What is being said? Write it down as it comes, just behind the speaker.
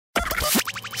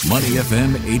Money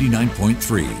FM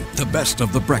 89.3, the best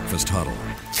of the breakfast huddle.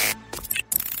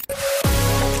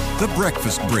 The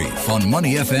Breakfast Brief on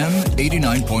Money FM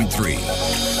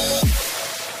 89.3.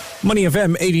 Money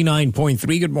FM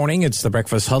 89.3. Good morning. It's the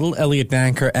Breakfast Huddle. Elliot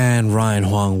Banker and Ryan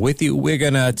Huang with you. We're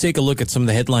going to take a look at some of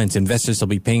the headlines investors will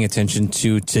be paying attention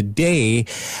to today.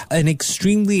 An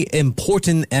extremely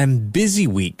important and busy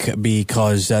week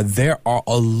because there are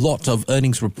a lot of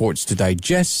earnings reports to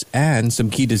digest and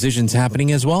some key decisions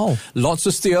happening as well. Lots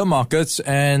to steer markets,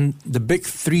 and the big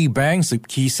three banks, the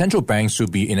key central banks, will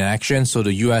be in action. So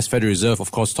the U.S. Federal Reserve,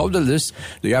 of course, top of the list.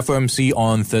 The FOMC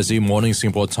on Thursday morning,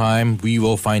 Singapore time. We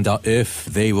will find out if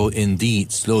they will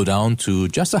indeed slow down to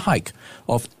just a hike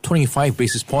of 25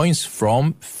 basis points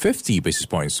from 50 basis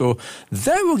points. So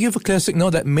that will give a clear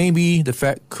signal that maybe the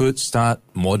Fed could start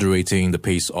moderating the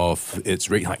pace of its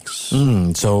rate hikes.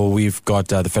 So we've got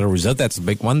the Federal Reserve, that's the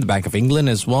big one, the Bank of England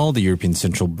as well, the European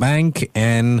Central Bank,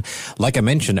 and like I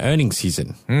mentioned, earnings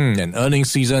season. And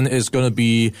earnings season is going to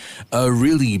be a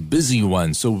really busy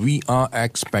one. So we are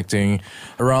expecting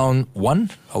around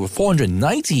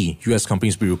 490 U.S.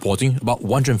 companies to be reporting. About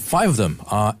 105 of them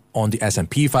are on the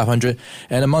S&P 500.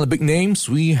 And among the big names,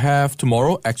 we have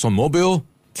tomorrow ExxonMobil,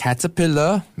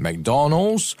 Caterpillar,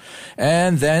 McDonald's,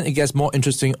 and then it gets more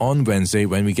interesting on Wednesday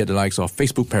when we get the likes of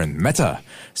Facebook parent Meta,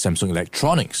 Samsung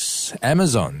Electronics,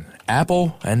 Amazon,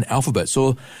 Apple, and Alphabet.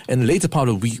 So in the later part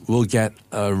of the week, we'll get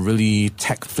a really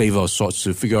tech flavor of sorts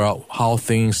to figure out how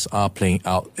things are playing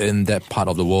out in that part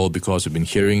of the world, because we've been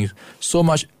hearing so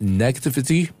much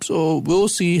negativity. So we'll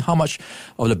see how much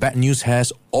of the bad news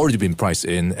has already been priced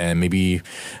in, and maybe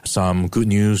some good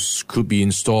news could be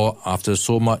in store after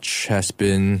so much has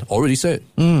been already said.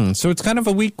 So it's kind of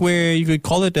a week where you could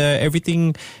call it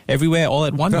everything, everywhere, all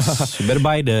at once. You better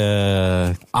buy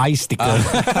the eye sticker.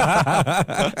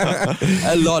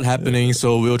 A lot happening,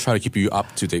 so we'll try to keep you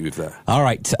up to date with that. All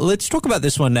right, let's talk about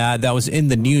this one that was in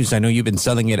the news. I know you've been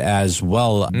selling it as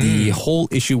well. The whole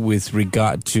issue with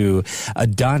regard to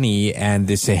Adani and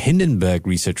this Hindenburg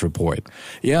research report.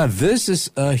 Yeah, this is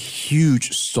a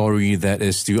huge story that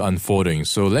is still unfolding.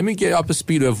 So let me get up to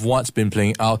speed of what's been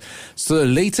playing out. So the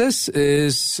latest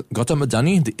is Gautam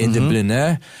Adani, the Indian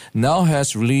billionaire, now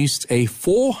has released a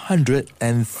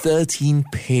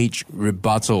 413-page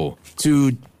rebuttal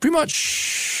to pretty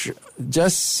much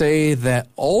just say that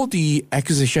all the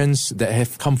accusations that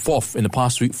have come forth in the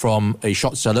past week from a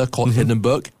short seller called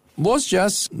Hindenburg was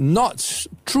just not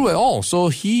true at all. So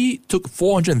he took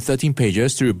 413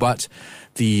 pages to rebut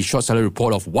the short seller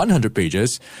report of 100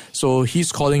 pages. So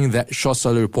he's calling that short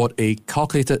seller report a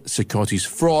calculated securities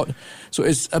fraud. So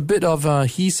it's a bit of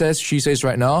he says, she says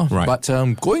right now. Right. But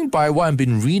going by what I've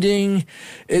been reading,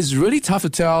 it's really tough to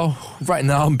tell right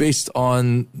now based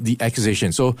on the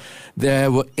accusation. So there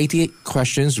were 88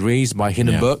 questions raised by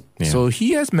Hindenburg. Yeah. So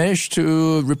he has managed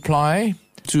to reply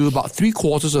to about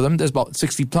 3/4 of them. There's about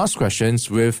 60 plus questions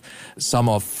with some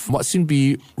of what seem to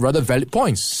be rather valid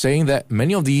points, saying that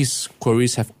many of these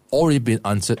queries have already been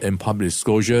answered in public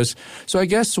disclosures. So I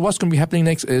guess what's going to be happening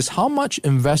next is how much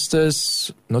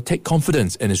investors take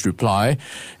confidence in his reply,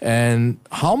 and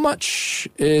how much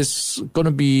is going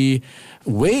to be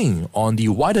weighing on the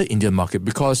wider Indian market,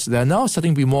 because there are now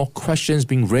starting to be more questions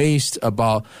being raised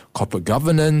about corporate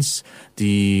governance,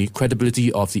 the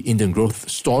credibility of the Indian growth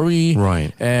story,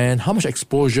 right, and how much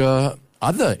exposure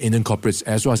other Indian corporates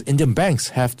as well as Indian banks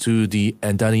have to the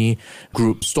Adani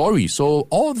Group story. So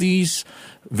all these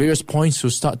various points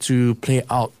will start to play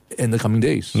out in the coming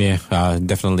days. Yeah,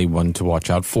 definitely one to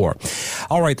watch out for.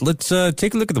 All right, let's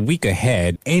take a look at the week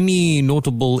ahead. Any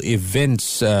notable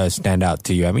events stand out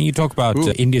to you? I mean, you talk about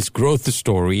India's growth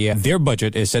story. Their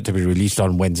budget is set to be released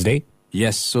on Wednesday.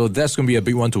 Yes, so that's going to be a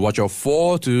big one to watch out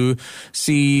for, to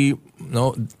see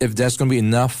if there's going to be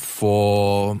enough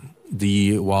for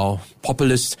the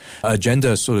populist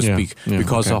agenda, so to speak,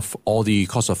 because of all the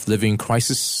cost of living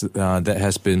crisis that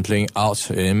has been playing out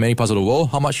in many parts of the world,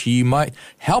 how much he might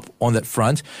help on that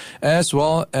front, as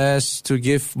well as to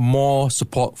give more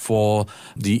support for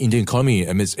the Indian economy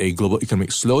amidst a global economic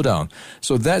slowdown.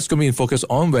 So that's going to be in focus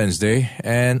on Wednesday.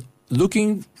 And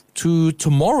looking to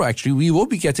tomorrow, actually, we will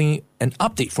be getting an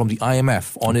update from the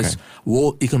IMF on its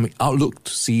world economic outlook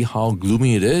to see how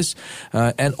gloomy it is.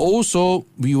 And also,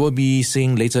 we will be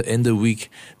seeing later in the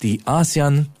week the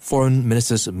ASEAN Foreign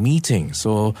Ministers meeting.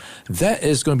 So that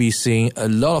is going to be seeing a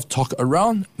lot of talk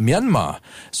around Myanmar.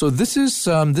 So this is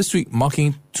this week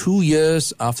marking 2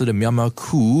 years after the Myanmar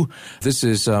coup. This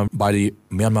is by the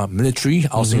Myanmar military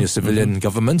ousting the civilian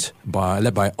government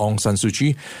led by Aung San Suu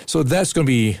Kyi. So that's going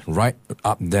to be right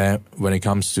up there when it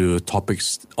comes to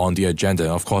topics on the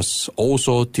agenda. Of course,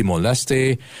 also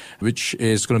Timor-Leste, which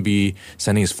is going to be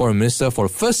sending its foreign minister for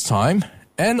the first time,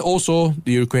 and also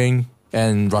the Ukraine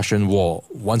and Russian war.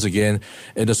 Once again,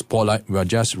 in the spotlight, we are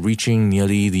just reaching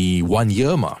nearly the 1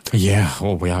 year mark. Yeah.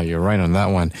 Oh, yeah, you're right on that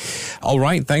one. All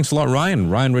right. Thanks a lot, Ryan.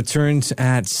 Ryan returns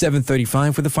at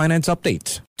 7:35 with the finance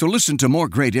update. To listen to more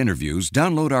great interviews,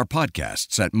 download our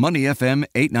podcasts at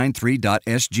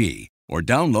moneyfm893.sg or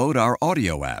download our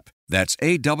audio app. That's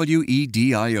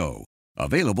AWEDIO.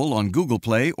 Available on Google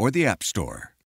Play or the App Store.